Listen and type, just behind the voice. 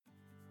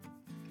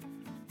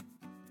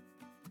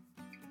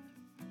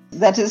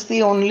That is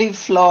the only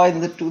flaw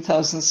in the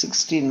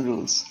 2016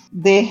 rules.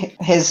 They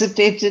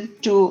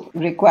hesitated to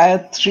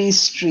require three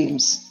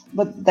streams,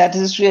 but that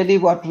is really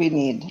what we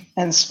need.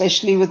 And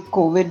especially with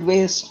COVID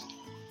waste,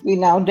 we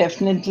now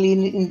definitely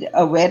need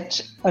a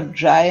wet, a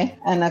dry,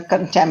 and a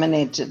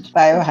contaminated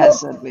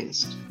biohazard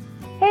waste.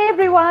 Hey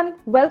everyone,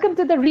 welcome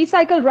to the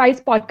Recycle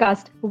Rise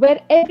podcast,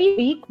 where every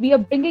week we are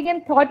bringing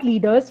in thought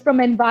leaders from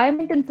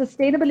environment and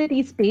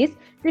sustainability space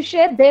to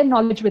share their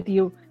knowledge with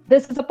you.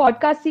 This is a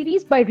podcast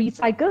series by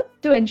Recycle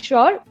to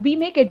ensure we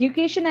make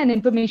education and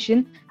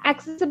information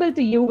accessible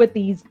to you with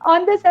ease.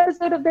 On this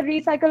episode of the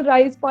Recycle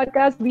Rise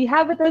podcast, we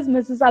have with us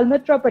Mrs.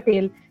 Almitra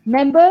Patel,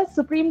 member,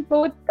 Supreme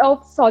Court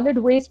of Solid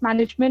Waste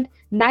Management,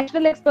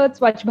 National Expert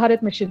Swachh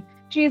Bharat Mission.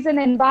 She is an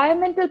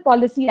environmental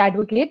policy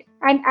advocate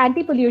and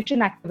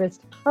anti-pollution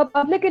activist. Her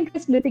public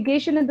interest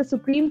litigation in the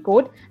Supreme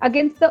Court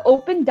against the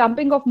open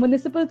dumping of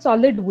municipal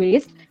solid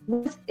waste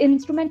was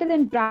instrumental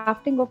in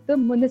drafting of the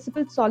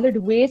Municipal Solid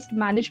Waste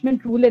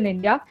Management Rule in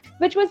India,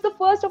 which was the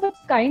first of its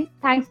kind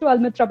thanks to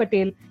Almitra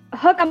Patel.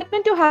 Her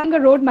commitment to having a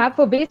roadmap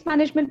for waste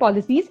management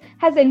policies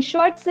has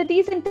ensured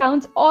cities and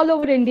towns all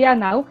over India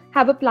now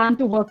have a plan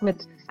to work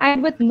with.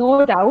 And with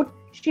no doubt,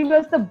 she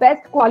was the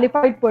best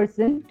qualified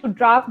person to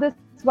draft the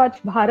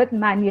Swachh Bharat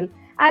manual.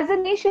 As a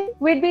nation,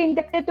 we'd be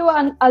indebted to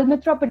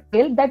Almitra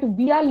Patel that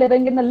we are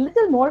living in a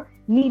little more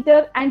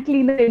neater and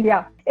cleaner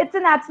India. It's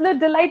an absolute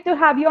delight to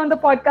have you on the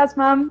podcast,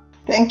 ma'am.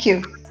 Thank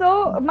you.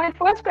 So my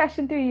first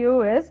question to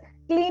you is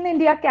Clean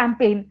India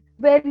campaign,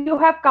 where you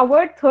have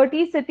covered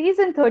 30 cities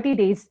in 30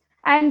 days.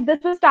 And this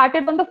was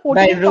started on the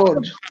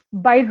 14th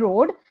by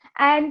road.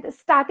 And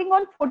starting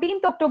on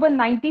 14th October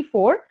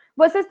 94,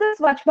 versus the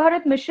Swachh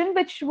Bharat mission,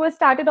 which was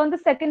started on the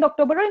 2nd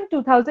October in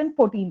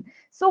 2014.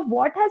 So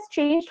what has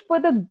changed for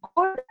the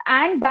good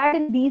and bad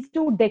in these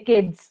 2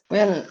 decades?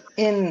 Well,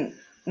 in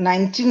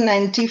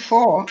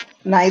 1994,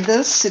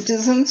 neither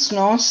citizens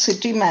nor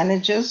city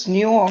managers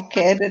knew or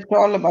cared at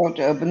all about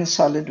urban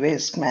solid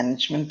waste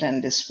management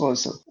and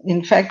disposal.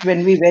 In fact,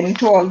 when we went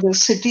to all the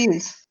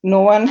cities, no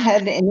one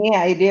had any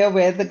idea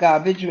where the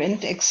garbage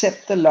went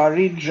except the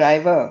lorry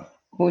driver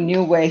who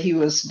knew where he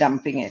was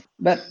dumping it.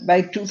 But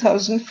by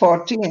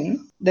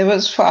 2014, there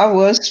was far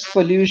worse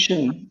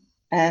pollution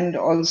and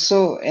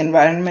also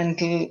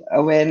environmental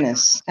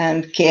awareness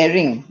and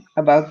caring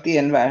about the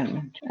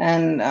environment.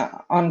 And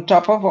on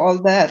top of all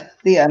that,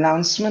 the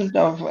announcement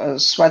of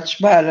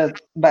Swachh Bharat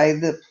by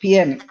the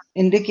PM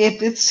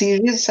indicated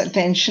serious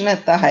attention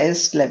at the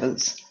highest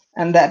levels.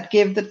 And that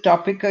gave the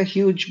topic a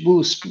huge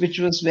boost, which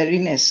was very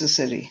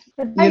necessary.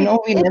 We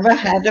never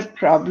had a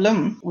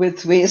problem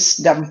with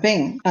waste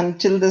dumping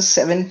until the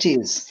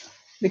 70s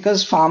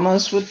because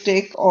farmers would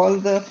take all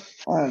the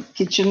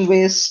kitchen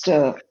waste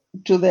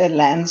to their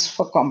lands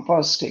for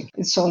composting.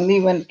 It's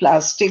only when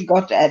plastic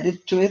got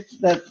added to it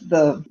that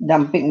the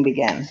dumping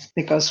began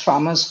because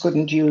farmers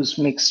couldn't use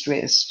mixed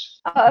waste.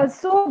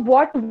 So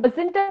what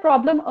wasn't a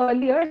problem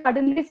earlier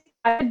suddenly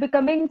started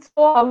becoming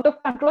so out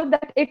of control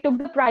that it took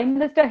the Prime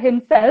Minister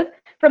himself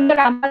from the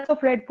ramparts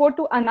of Red Fort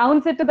to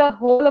announce it to the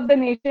whole of the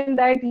nation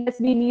that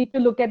yes, we need to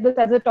look at this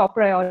as a top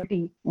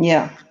priority.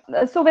 Yeah.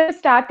 So when it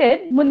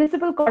started,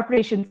 municipal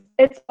corporations,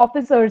 its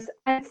officers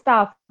and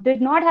staff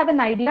did not have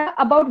an idea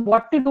about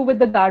what to do with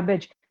the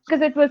garbage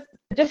because it was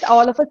just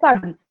all of a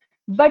sudden.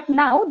 But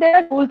now there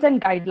are rules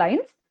and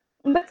guidelines.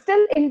 But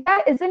still, India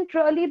isn't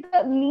really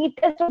the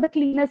neatest or the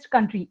cleanest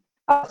country.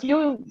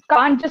 You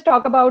can't just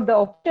talk about the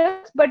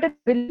officials, but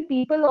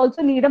people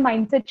also need a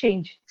mindset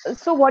change.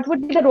 So what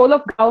would be the role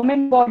of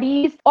government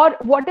bodies, or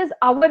what is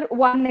our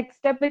one next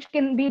step which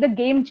can be the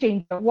game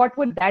changer? What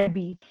would that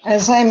be?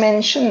 As I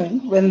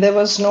mentioned, when there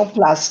was no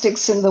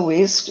plastics in the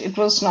waste, it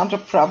was not a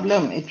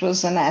problem. It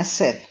was an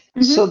asset.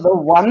 Mm-hmm. So the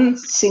one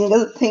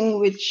single thing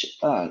which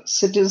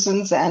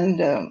citizens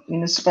and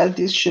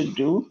municipalities should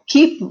do,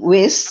 keep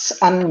wastes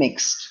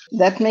unmixed.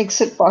 That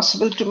makes it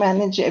possible to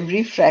manage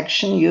every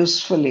fraction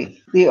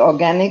usefully. The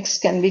organics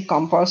can be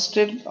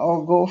composted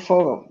or go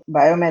for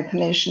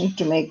biomethanation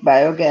to make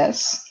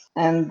biogas,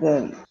 and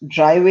the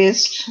dry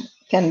waste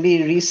can be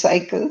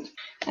recycled.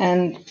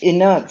 And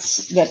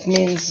inerts, that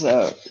means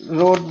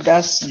road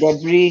dust,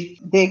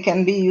 debris, they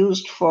can be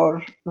used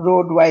for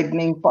road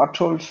widening,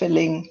 pothole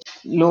filling,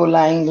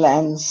 low-lying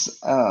lands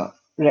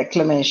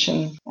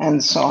reclamation,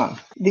 and so on.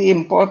 The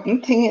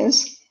important thing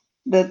is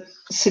that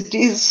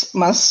cities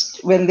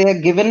must, when they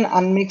are given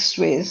unmixed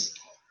waste,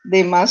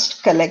 they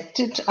must collect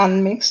it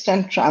unmixed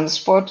and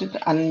transport it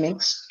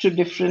unmixed to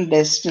different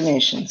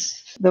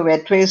destinations. The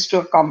wet waste to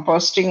a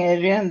composting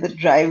area and the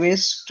dry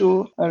waste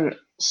to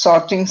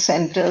sorting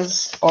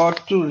centers or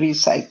to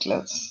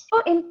recyclers.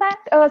 So in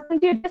fact,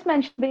 since you just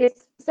mentioned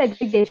waste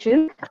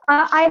segregation,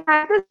 I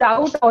had this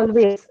doubt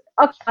always.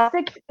 A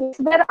classic case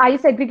where I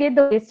segregate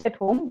the waste at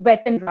home,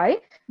 wet and dry,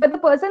 but the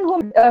person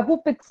who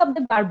picks up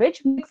the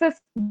garbage mixes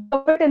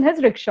it in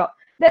his rickshaw.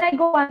 Then I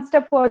go one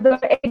step further,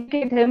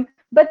 educate him,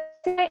 but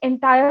my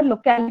entire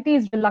locality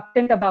is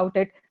reluctant about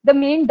it. The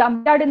main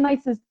dump yard in my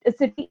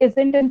city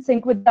isn't in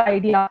sync with the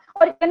idea,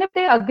 or even if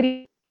they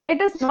agree,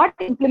 it is not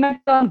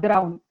implemented on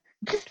ground.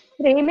 Just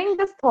framing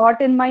this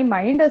thought in my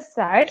mind as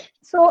sad.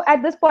 So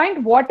at this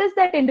point, what is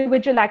that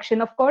individual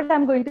action? Of course,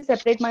 I'm going to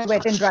separate my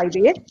wet and dry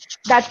waste.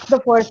 That's the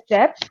first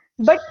step.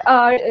 But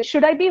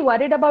should I be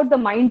worried about the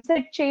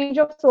mindset change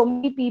of so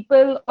many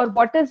people, or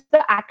what is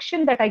the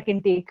action that I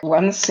can take?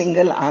 One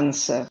single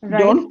answer. Right?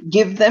 Don't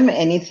give them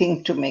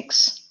anything to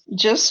mix.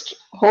 Just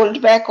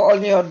hold back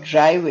all your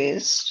dry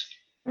waste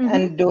Mm-hmm.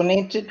 and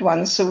donate it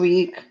once a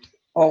week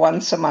or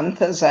once a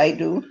month, as I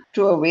do,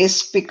 to a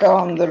waste picker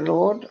on the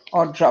road,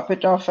 or drop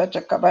it off at a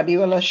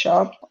kabadiwala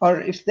shop,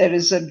 or if there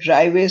is a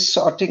dry waste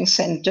sorting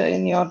center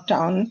in your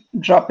town,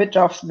 drop it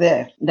off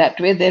there. That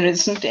way, there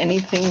isn't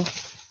anything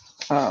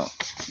uh,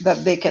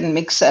 that they can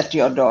mix at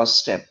your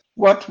doorstep.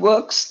 What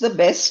works the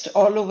best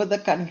all over the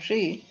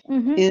country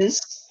Mm-hmm.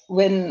 is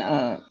when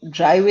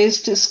dry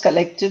waste is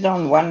collected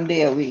on one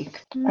day a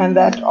week, and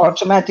that Mm.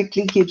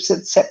 automatically keeps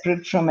it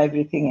separate from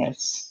everything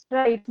else.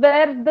 Right,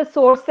 where the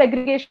source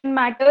segregation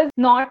matters,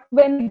 not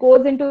when it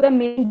goes into the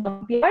main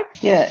dump yard.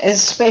 Yeah,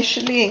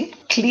 especially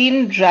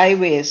clean dry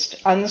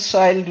waste,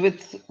 unsoiled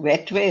with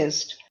wet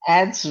waste,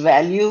 adds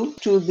value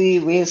to the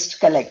waste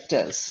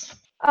collectors.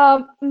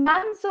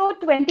 Ma'am, so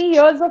 20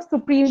 years of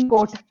Supreme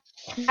Court,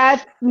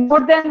 that's more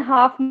than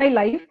half my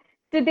life.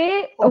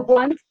 Today,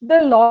 once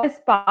the law is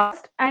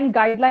passed and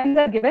guidelines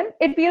are given,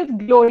 it feels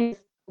glorious.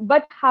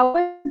 But how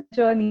is the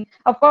journey?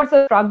 Of course,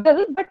 a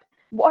struggle, but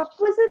what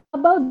was it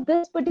about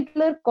this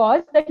particular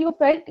cause that you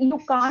felt you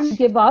can't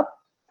give up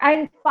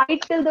and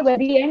fight till the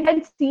very end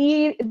and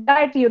see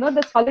that,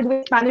 the solid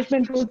waste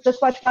management rules, the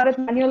Swachh Bharat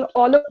manual,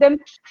 all of them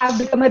have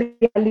become a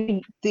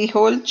reality? The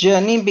whole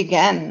journey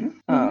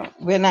began Mhm.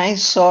 when I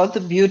saw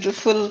the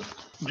beautiful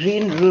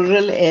green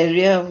rural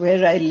area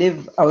where I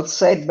live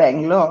outside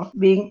Bangalore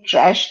being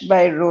trashed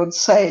by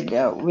roadside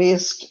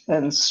waste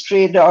and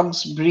stray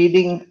dogs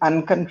breeding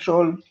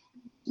uncontrolled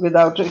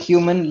without a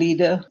human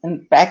leader,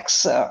 and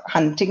packs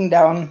hunting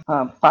down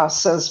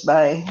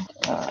passers-by.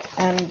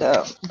 And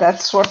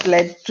that's what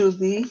led to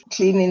the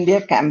Clean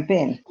India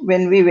campaign.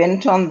 When we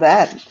went on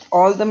that,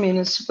 all the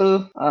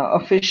municipal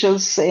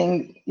officials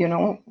saying,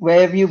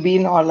 where have you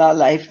been all our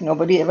life?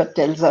 Nobody ever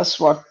tells us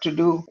what to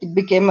do. It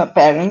became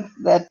apparent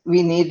that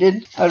we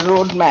needed a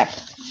roadmap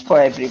for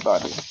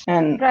everybody.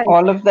 And Right.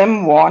 all of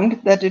them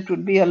warned that it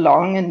would be a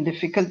long and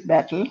difficult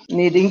battle,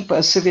 needing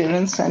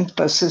perseverance and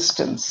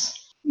persistence.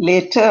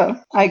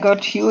 Later, I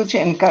got huge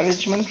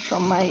encouragement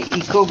from my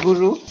eco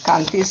guru,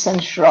 Kanti Sen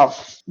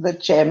Shroff, the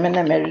chairman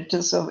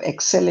emeritus of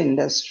Excel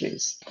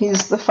Industries.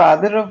 He's the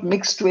father of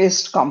mixed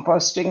waste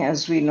composting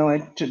as we know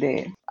it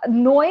today.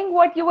 Knowing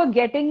what you were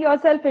getting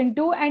yourself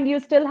into, and you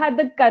still had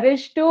the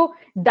courage to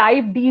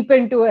dive deep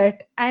into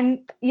it. And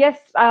yes,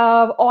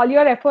 all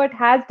your effort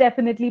has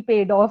definitely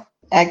paid off.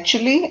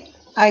 Actually,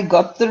 I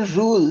got the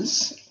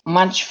rules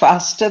much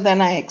faster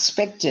than I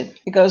expected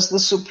because the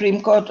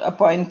Supreme Court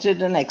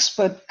appointed an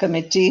expert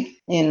committee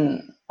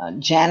in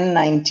Jan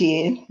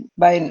 98.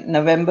 By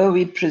November,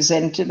 we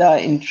presented our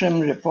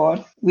interim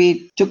report.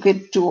 We took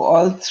it to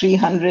all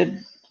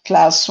 300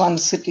 class 1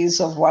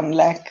 cities of 1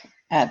 lakh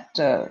at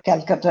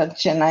Calcutta,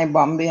 Chennai,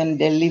 Bombay, and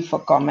Delhi for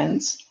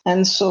comments.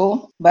 And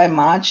so by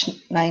March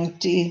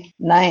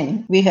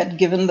 99, we had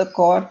given the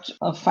court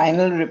a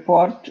final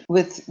report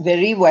with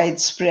very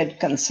widespread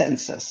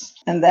consensus.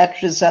 And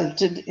that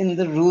resulted in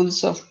the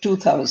rules of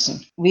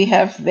 2000. We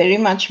have very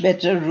much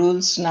better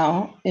rules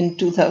now in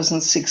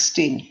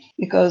 2016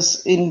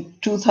 because in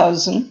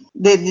 2000,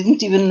 they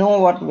didn't even know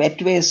what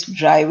wet waste,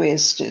 dry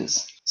waste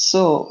is.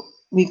 So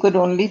we could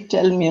only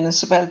tell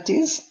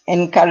municipalities,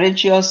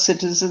 encourage your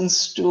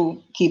citizens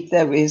to keep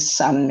their wastes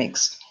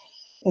unmixed.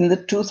 In the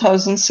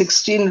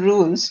 2016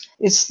 rules,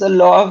 it's the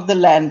law of the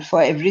land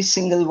for every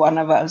single one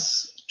of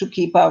us to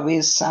keep our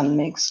wastes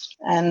unmixed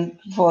and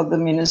for the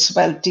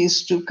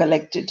municipalities to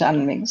collect it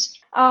unmixed.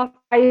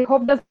 I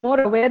hope there's more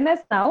awareness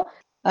now.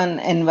 An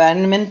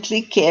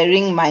environmentally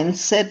caring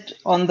mindset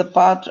on the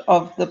part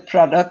of the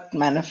product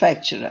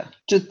manufacturer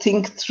to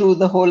think through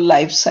the whole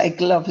life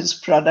cycle of his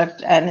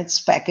product and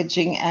its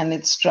packaging and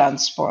its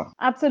transport.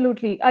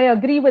 Absolutely. I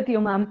agree with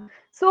you, ma'am.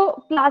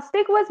 So,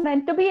 plastic was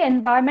meant to be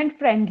environment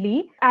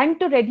friendly and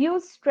to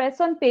reduce stress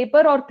on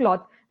paper or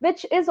cloth,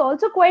 which is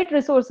also quite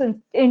resource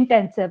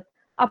intensive.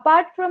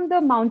 Apart from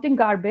the mounting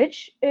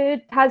garbage,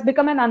 it has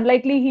become an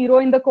unlikely hero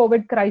in the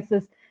COVID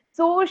crisis.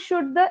 So,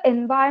 should the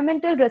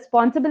environmental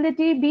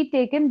responsibility be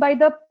taken by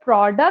the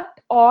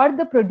product or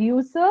the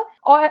producer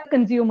or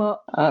consumer?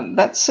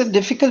 That's a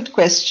difficult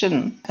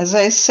question. As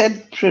I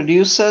said,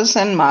 producers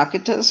and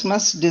marketers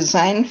must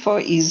design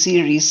for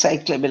easy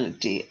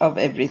recyclability of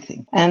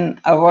everything and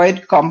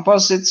avoid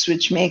composites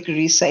which make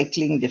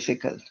recycling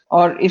difficult.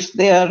 Or if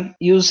they are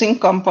using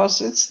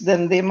composites,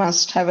 then they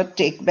must have a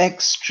take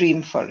back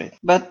stream for it.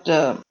 But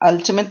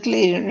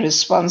ultimately,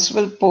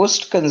 responsible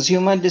post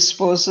consumer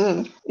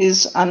disposal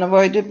is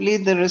unavoidably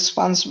the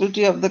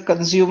responsibility of the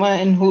consumer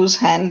in whose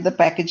hand the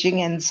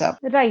packaging ends up.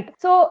 Right.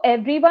 So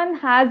everyone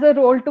has a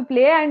role to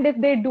play, and if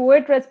they do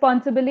it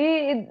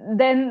responsibly,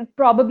 then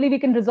probably we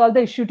can resolve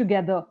the issue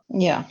together.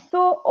 Yeah.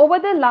 So, over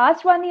the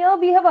last 1 year,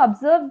 we have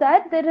observed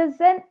that there is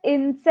an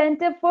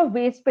incentive for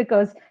waste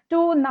pickers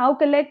to now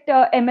collect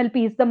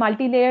MLPs, the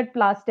multi layered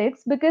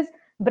plastics, because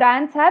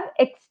brands have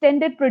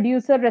extended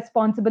producer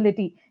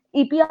responsibility,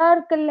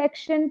 EPR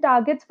collection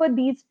targets for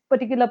these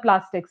particular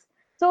plastics.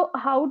 So,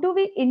 how do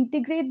we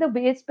integrate the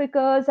waste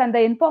pickers and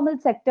the informal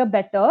sector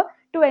better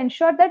to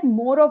ensure that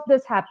more of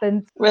this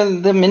happens? Well,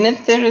 the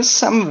minute there is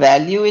some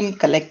value in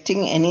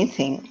collecting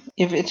anything,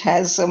 if it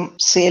has a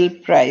sale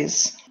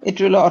price, it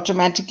will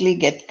automatically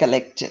get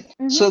collected.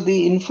 Mhm. So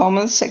the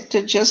informal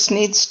sector just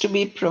needs to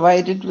be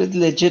provided with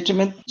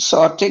legitimate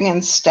sorting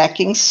and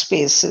stacking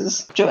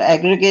spaces to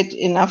aggregate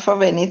enough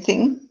of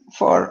anything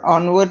for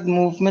onward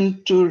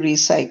movement to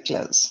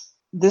recyclers.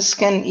 This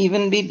can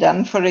even be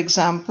done, for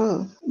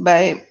example,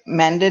 by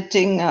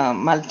mandating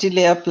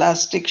multi-layer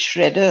plastic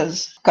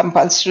shredders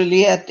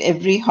compulsorily at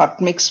every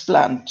hot mix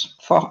plant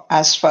for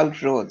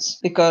asphalt roads.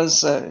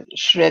 Because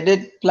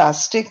shredded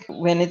plastic,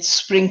 when it's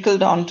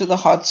sprinkled onto the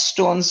hot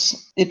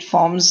stones, it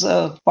forms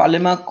a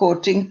polymer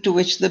coating to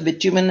which the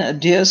bitumen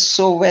adheres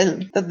so well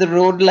that the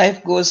road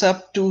life goes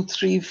up 2,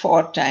 3,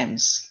 4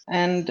 times.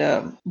 And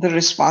the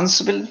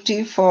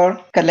responsibility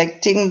for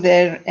collecting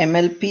their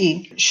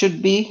MLP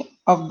should be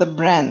of the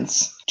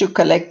brands to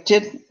collect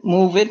it,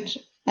 move it,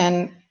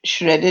 and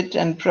shred it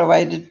and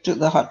provide it to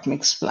the hot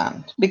mix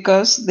plant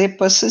because they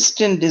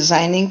persist in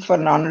designing for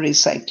non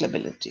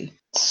recyclability.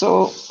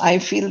 So I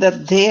feel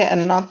that they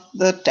and not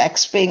the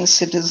tax paying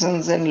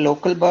citizens and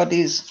local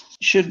bodies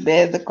should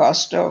bear the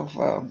cost of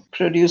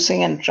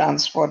producing and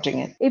transporting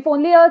it. If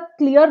only a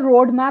clear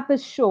roadmap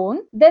is shown,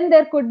 then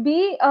there could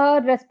be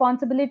a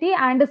responsibility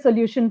and a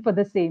solution for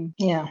the same.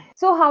 Yeah.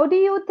 So, how do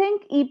you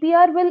think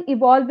EPR will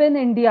evolve in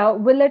India?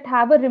 Will it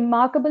have a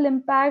remarkable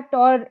impact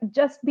or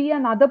just be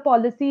another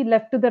policy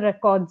left to the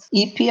records?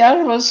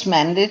 EPR was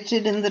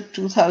mandated in the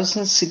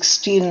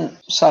 2016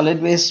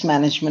 solid waste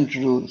management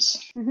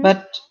rules, Mhm.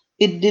 but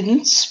it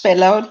didn't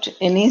spell out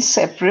any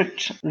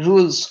separate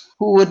rules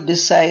who would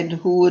decide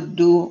who would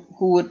do,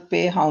 who would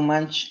pay how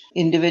much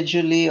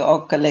individually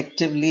or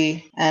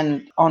collectively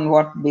and on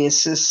what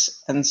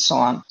basis and so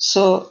on.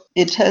 So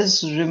it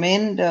has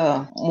remained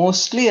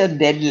mostly a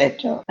dead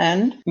letter,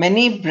 and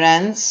many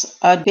brands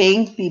are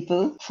paying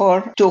people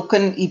for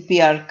token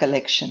EPR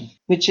collection,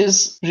 which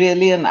is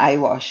really an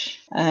eyewash.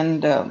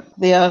 And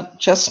they are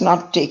just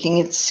not taking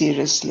it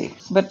seriously.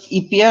 But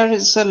EPR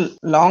is a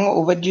long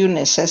overdue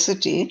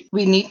necessity.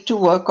 We need to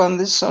work on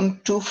this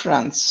on two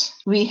fronts.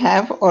 We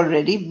have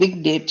already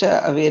big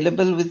data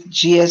available with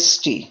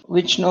GST,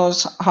 which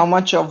knows how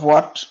much of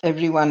what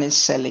everyone is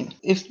selling.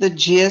 If the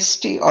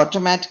GST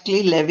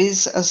automatically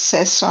levies a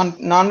cess on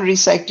non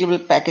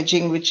recyclable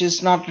packaging, which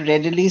is not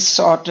readily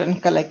sought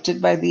and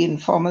collected by the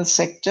informal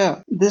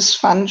sector, this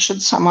fund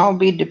should somehow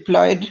be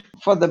deployed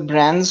for the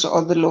brands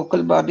or the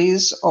local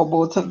bodies or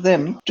both of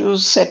them to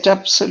set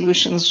up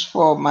solutions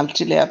for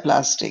multi-layer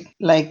plastic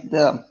like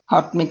the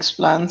hot mix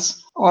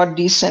plants or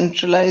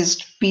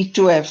decentralized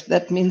P2F,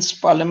 that means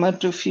polymer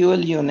to fuel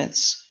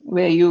units,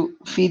 where you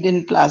feed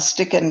in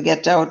plastic and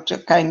get out a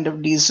kind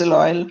of diesel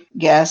oil,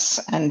 gas,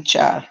 and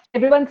char.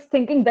 Everyone's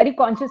thinking very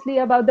consciously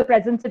about the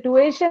present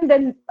situation,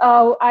 then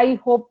I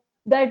hope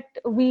that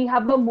we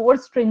have a more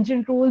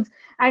stringent rules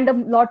and a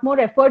lot more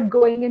effort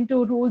going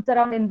into rules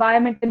around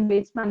environment and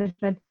waste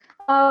management.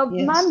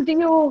 Yes. Ma'am, do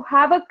you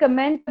have a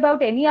comment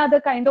about any other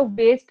kind of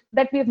waste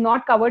that we have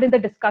not covered in the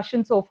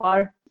discussion so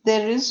far?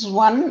 There is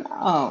one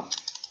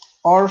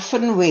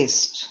orphan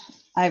waste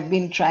I've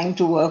been trying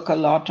to work a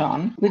lot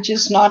on, which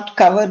is not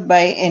covered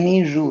by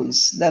any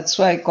rules. That's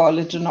why I call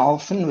it an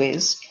orphan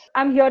waste.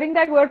 I'm hearing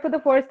that word for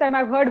the first time.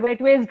 I've heard wet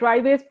waste, dry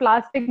waste,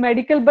 plastic,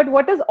 medical, but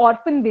what is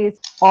orphan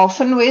waste?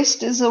 Orphan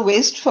waste is a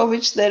waste for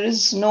which there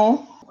is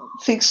no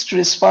fixed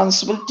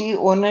responsibility,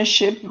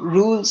 ownership,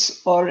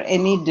 rules, or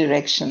any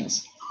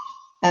directions.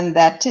 And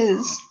that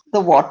is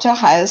the water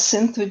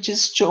hyacinth, which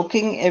is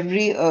choking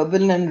every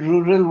urban and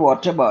rural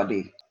water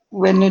body.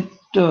 When it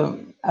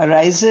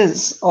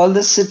arises, all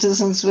the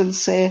citizens will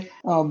say,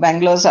 oh,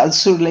 Bangalore's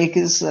Alsur Lake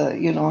is,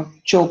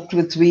 choked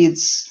with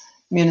weeds.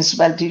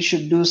 Municipality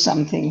should do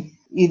something.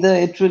 Either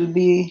it will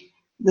be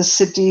the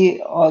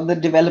city or the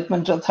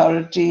development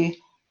authority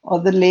or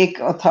the lake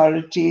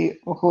authority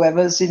or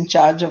whoever's in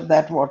charge of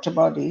that water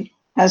body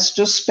has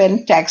to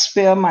spend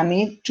taxpayer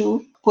money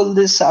to pull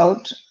this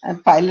out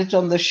and pile it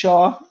on the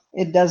shore.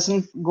 It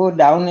doesn't go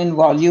down in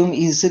volume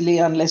easily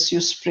unless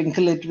you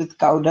sprinkle it with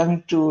cow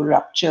dung to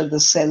rupture the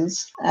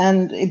cells.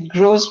 And it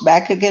grows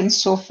back again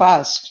so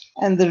fast.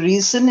 And the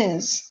reason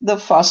is the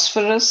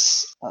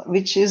phosphorus,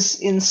 which is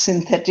in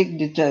synthetic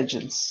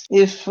detergents.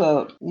 If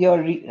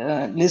your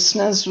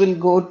listeners will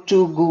go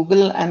to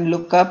Google and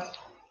look up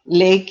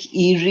Lake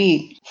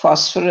Erie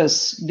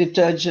phosphorus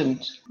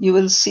detergent, you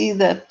will see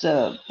that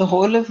the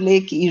whole of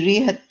Lake Erie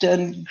had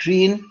turned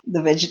green,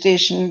 the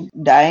vegetation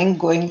dying,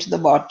 going to the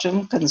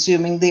bottom,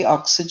 consuming the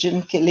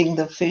oxygen, killing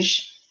the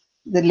fish.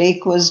 The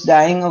lake was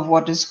dying of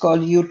what is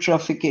called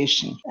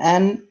eutrophication.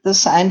 And the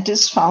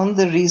scientists found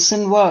the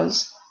reason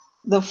was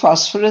the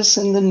phosphorus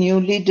in the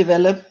newly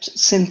developed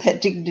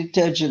synthetic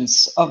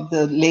detergents of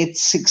the late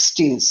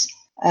 60s.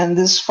 And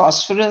this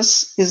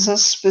phosphorus is a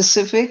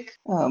specific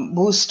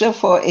booster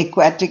for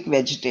aquatic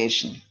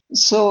vegetation.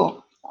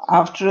 So,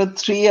 after a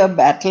 3 year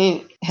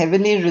battle,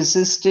 heavily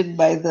resisted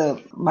by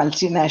the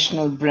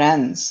multinational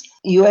brands,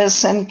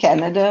 US and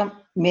Canada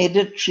made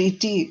a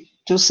treaty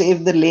to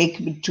save the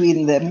lake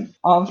between them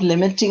of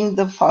limiting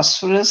the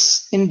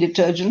phosphorus in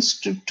detergents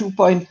to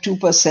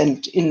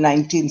 2.2% in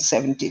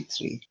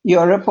 1973.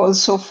 Europe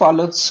also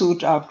followed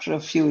suit after a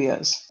few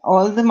years.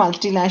 All the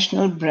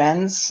multinational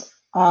brands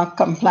are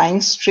complying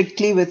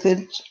strictly with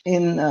it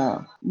in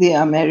the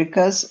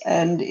Americas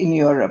and in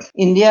Europe.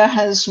 India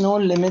has no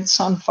limits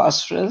on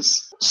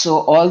phosphorus. So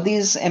all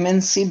these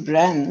MNC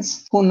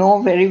brands who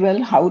know very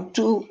well how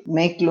to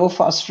make low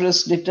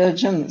phosphorus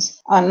detergents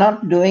are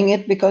not doing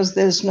it because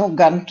there's no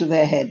gun to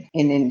their head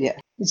in India.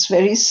 It's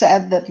very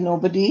sad that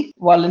nobody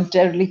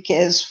voluntarily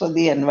cares for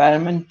the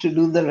environment to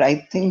do the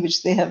right thing,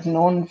 which they have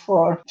known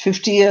for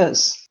 50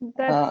 years.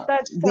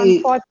 That's The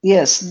unfortunate.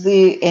 Yes,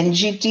 the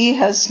NGT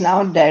has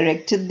now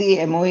directed the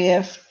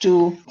MOEF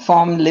to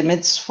form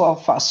limits for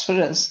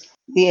phosphorus.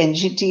 The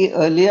NGT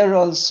earlier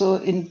also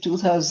in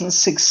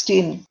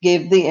 2016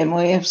 gave the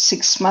MOEF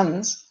 6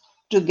 months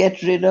to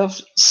get rid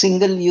of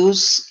single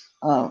use,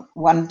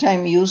 one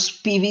time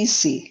use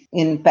PVC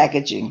in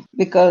packaging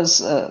because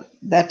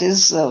that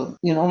is,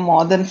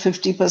 more than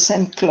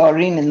 50%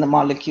 chlorine in the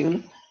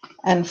molecule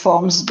and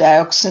forms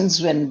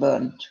dioxins when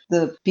burnt.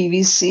 The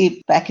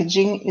PVC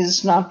packaging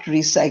is not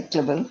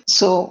recyclable.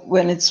 So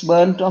when it's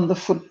burnt on the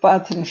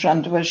footpath in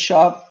front of a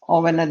shop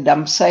or when a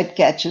dump site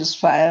catches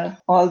fire,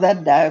 all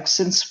that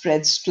dioxin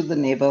spreads to the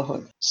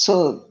neighborhood.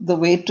 So the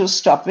way to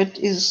stop it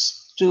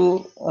is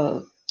to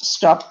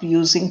stop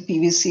using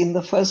PVC in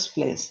the first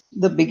place.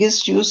 The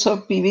biggest use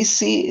of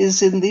PVC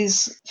is in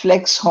these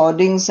flex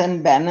hoardings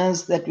and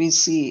banners that we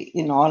see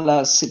in all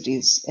our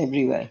cities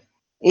everywhere.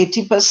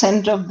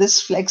 80% of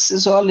this flex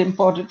is all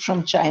imported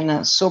from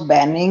China. So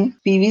banning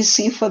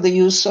PVC for the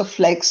use of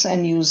flex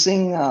and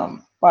using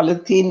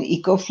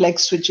polythene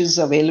EcoFlex, which is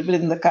available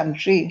in the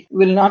country,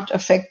 will not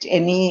affect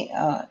any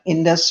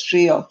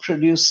industry or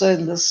producer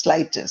in the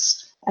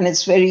slightest. And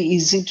it's very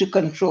easy to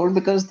control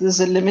because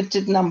there's a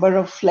limited number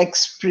of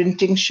flex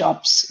printing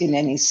shops in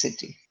any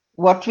city.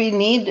 What we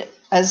need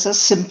as a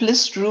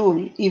simplest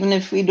rule, even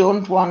if we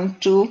don't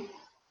want to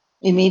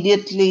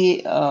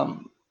immediately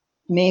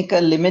make a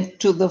limit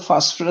to the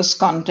phosphorus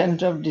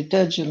content of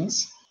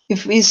detergents,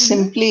 if we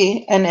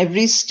simply, and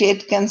every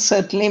state can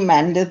certainly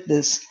mandate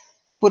this,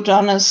 put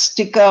on a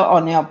sticker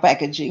on your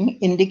packaging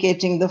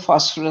indicating the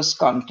phosphorus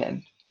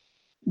content.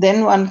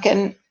 Then one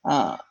can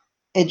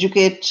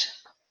educate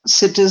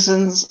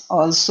citizens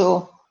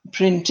also,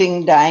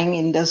 printing, dyeing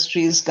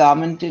industries,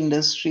 garment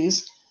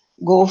industries,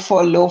 go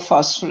for low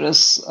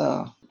phosphorus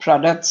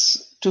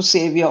products to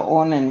save your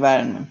own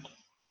environment.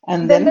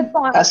 And Then the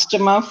then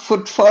customer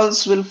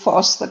footfalls will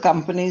force the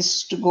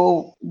companies to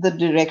go the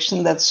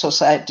direction that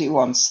society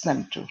wants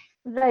them to.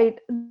 right,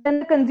 then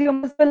the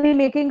consumers will be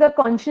making a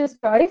conscious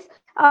choice.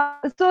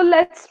 So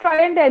let's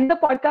try and end the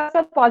podcast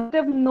on a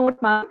positive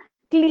note, ma'am.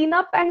 Clean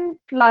up and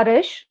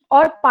flourish,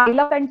 or pile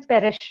up and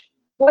perish.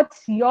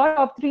 What's your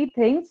top three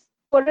things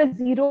for a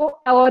zero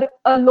or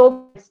a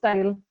low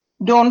lifestyle?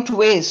 Don't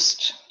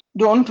waste.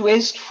 Don't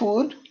waste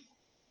food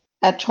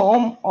at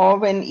home or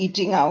when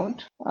eating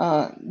out.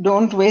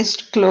 Don't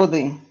waste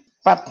clothing.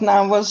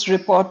 Patna was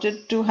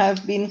reported to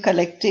have been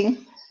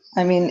collecting,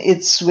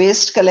 its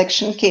waste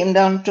collection came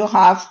down to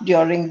half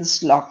during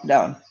this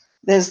lockdown.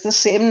 There's the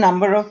same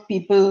number of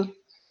people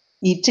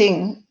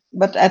eating,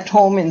 but at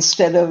home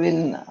instead of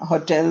in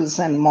hotels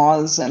and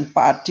malls and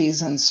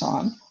parties and so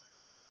on.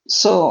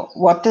 So,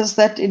 what does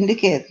that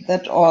indicate?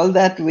 That all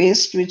that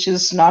waste, which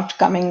is not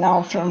coming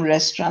now from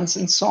restaurants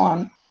and so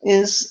on,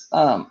 is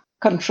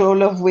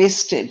control of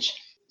wastage.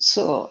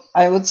 So,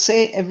 I would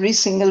say every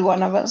single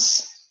one of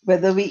us,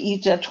 whether we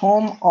eat at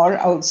home or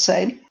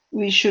outside,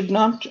 we should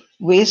not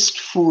waste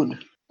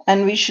food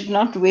and we should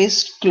not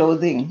waste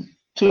clothing.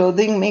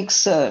 Clothing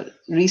makes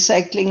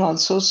recycling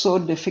also so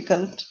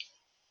difficult.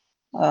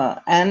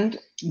 And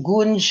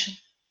Gunj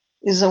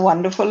is a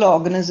wonderful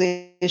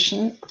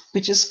organization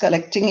which is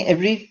collecting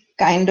every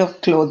kind of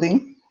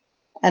clothing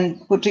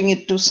and putting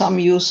it to some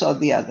use or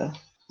the other.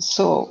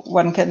 So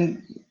one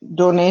can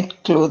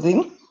donate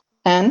clothing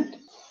and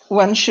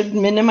one should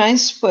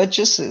minimize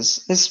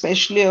purchases,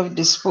 especially of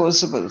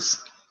disposables,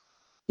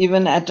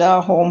 even at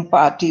our home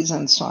parties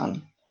and so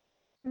on.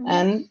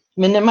 And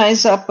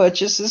minimize our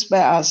purchases by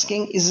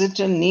asking, is it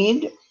a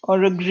need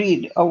or a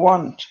greed, a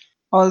want?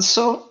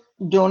 Also,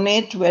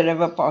 donate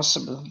wherever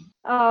possible.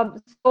 So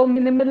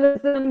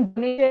minimalism,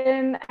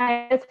 donation,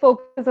 and less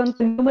focus on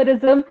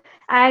consumerism,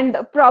 and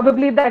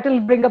probably that will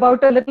bring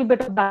about a little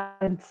bit of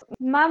balance.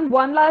 Ma'am,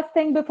 one last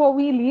thing before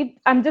we leave.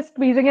 I'm just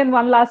squeezing in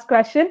one last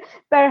question.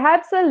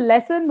 Perhaps a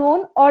lesser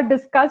known or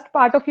discussed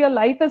part of your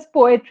life is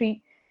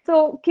poetry.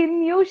 So,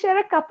 can you share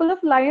a couple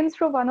of lines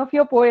from one of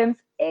your poems?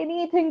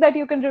 Anything that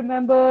you can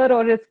remember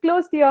or is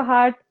close to your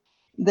heart?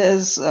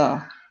 There's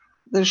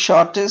the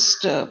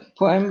shortest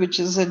poem, which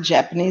is a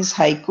Japanese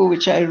haiku,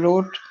 which I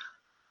wrote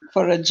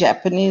for a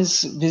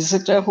Japanese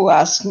visitor who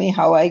asked me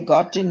how I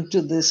got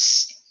into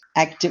this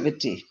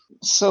activity.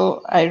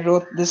 So I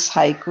wrote this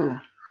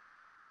haiku.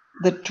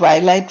 The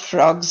twilight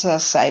frogs are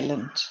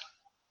silent,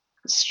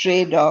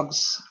 stray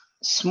dogs,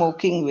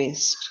 smoking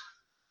waste.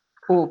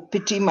 Oh,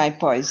 pity my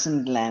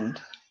poisoned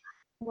land.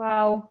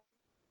 Wow.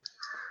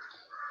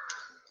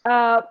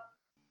 Uh,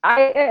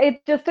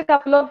 it's just a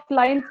couple of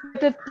lines,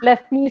 but it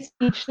left me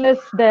speechless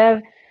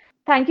there.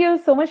 Thank you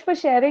so much for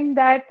sharing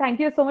that. Thank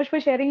you so much for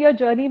sharing your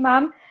journey,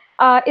 ma'am.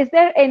 Is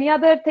there any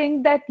other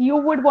thing that you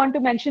would want to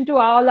mention to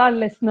all our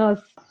listeners?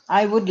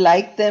 I would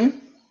like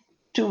them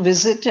to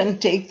visit and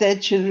take their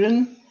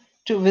children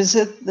to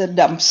visit the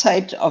dump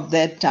site of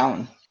their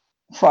town.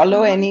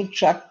 Follow Mhm. any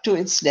truck to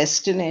its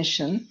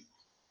destination.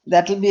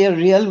 That'll be a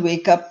real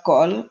wake up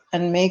call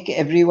and make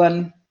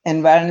everyone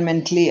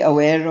environmentally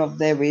aware of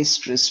their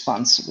waste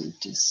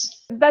responsibilities.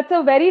 That's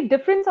a very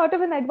different sort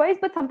of an advice,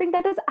 but something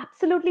that is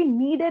absolutely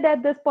needed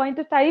at this point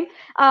of time.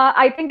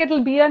 I think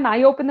it'll be an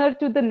eye opener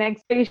to the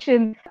next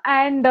patient.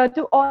 And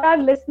to all our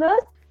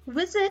listeners,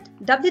 visit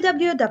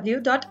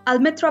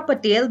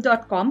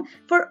www.almitrapatel.com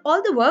for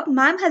all the work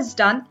ma'am has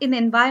done in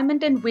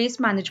environment and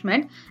waste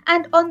management.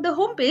 And on the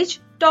homepage,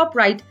 top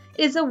right,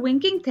 is a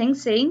winking thing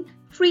saying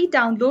free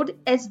download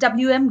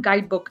SWM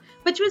guidebook,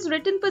 which was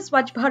written for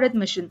Swachh Bharat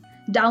Mission.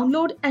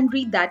 Download and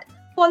read that.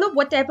 Follow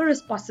whatever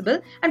is possible,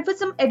 and for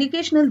some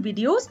educational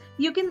videos,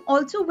 you can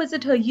also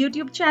visit her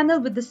YouTube channel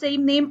with the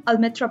same name,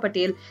 Almitra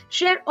Patel.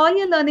 Share all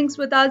your learnings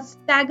with us.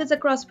 Tag us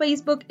across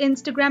Facebook,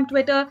 Instagram,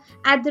 Twitter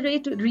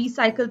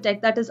 @RecycleTech.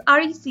 That is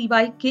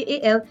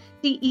RecycleTech.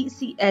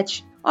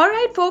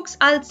 Alright, folks,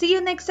 I'll see you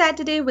next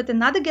Saturday with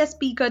another guest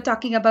speaker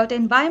talking about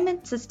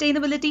environment,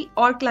 sustainability,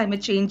 or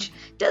climate change.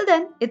 Till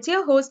then, it's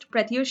your host,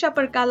 Pratyusha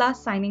Parkala,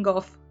 signing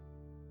off.